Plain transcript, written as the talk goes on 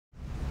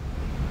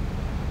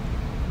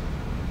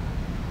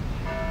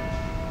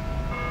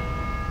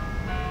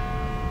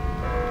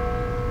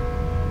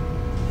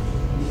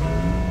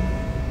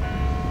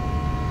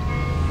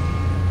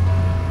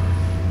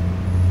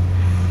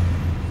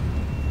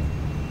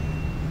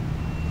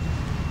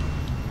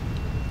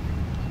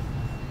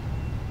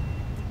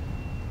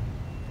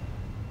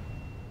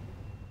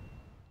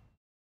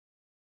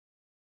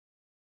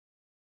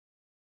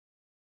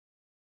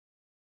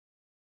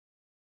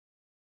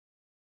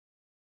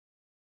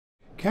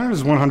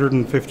Canada's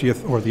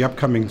 150th, or the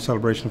upcoming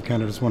celebration of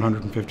Canada's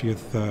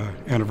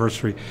 150th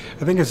anniversary,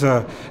 I think is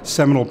a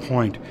seminal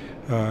point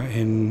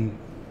in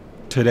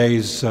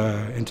today's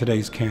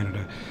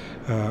Canada.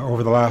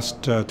 Over the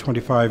last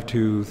 25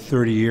 to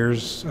 30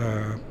 years,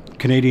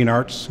 Canadian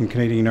arts and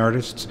Canadian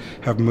artists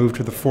have moved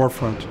to the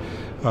forefront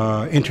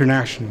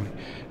internationally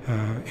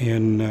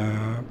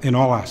in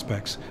all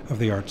aspects of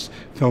the arts: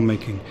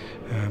 filmmaking,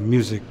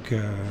 music,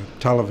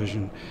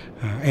 television,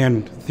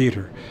 and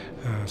theatre.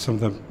 Some of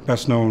the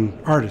best-known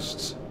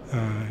artists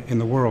in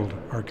the world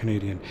are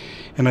Canadian.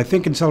 And I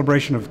think in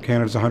celebration of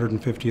Canada's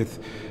 150th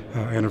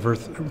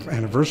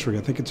anniversary,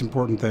 I think it's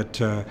important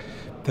that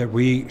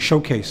we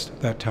showcase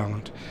that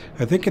talent.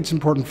 I think it's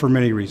important for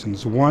many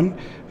reasons. One,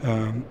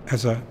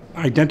 as an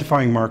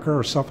identifying marker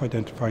or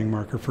self-identifying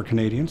marker for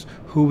Canadians,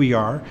 who we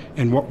are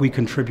and what we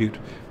contribute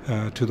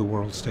to the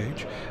world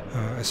stage,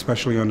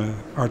 especially on an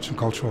arts and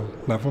cultural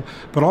level,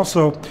 but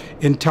also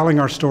in telling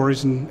our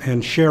stories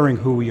and sharing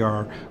who we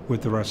are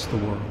with the rest of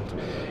the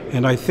world.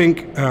 And I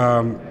think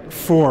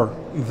for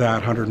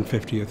that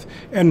 150th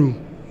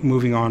and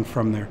moving on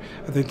from there,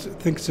 I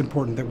think it's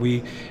important that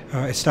we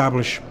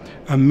establish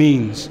a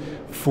means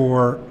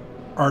for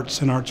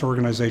artists and arts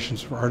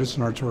organizations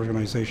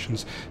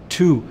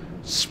to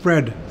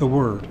spread the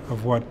word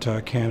of what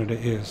Canada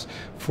is,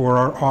 for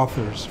our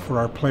authors, for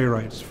our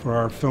playwrights, for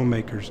our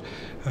filmmakers,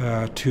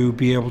 to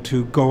be able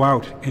to go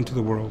out into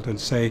the world and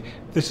say,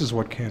 this is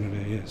what Canada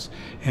is,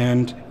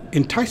 and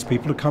entice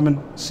people to come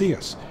and see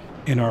us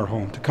in our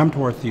home, to come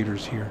to our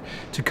theaters here,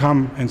 to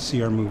come and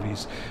see our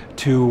movies,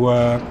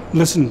 to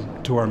listen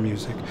to our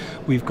music.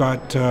 We've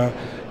got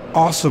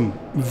awesome,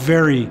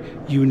 very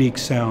unique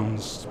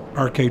sounds,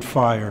 Arcade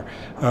Fire,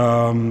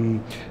 I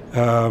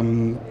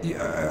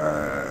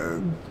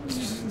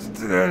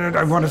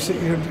want to say,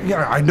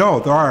 yeah, I know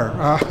there are.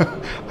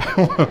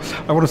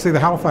 I want to say the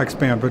Halifax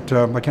band, but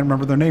I can't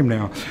remember their name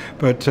now.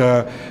 But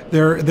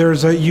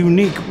there's a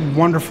unique,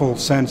 wonderful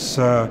sense,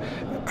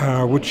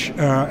 which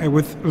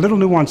with little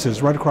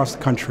nuances right across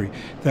the country,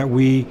 that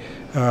we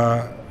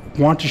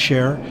want to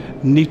share,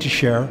 need to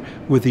share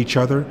with each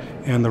other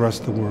and the rest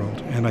of the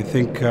world. And I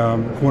think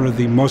one of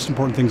the most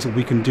important things that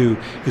we can do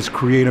is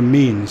create a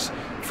means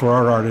for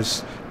our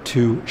artists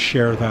to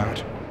share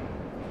that.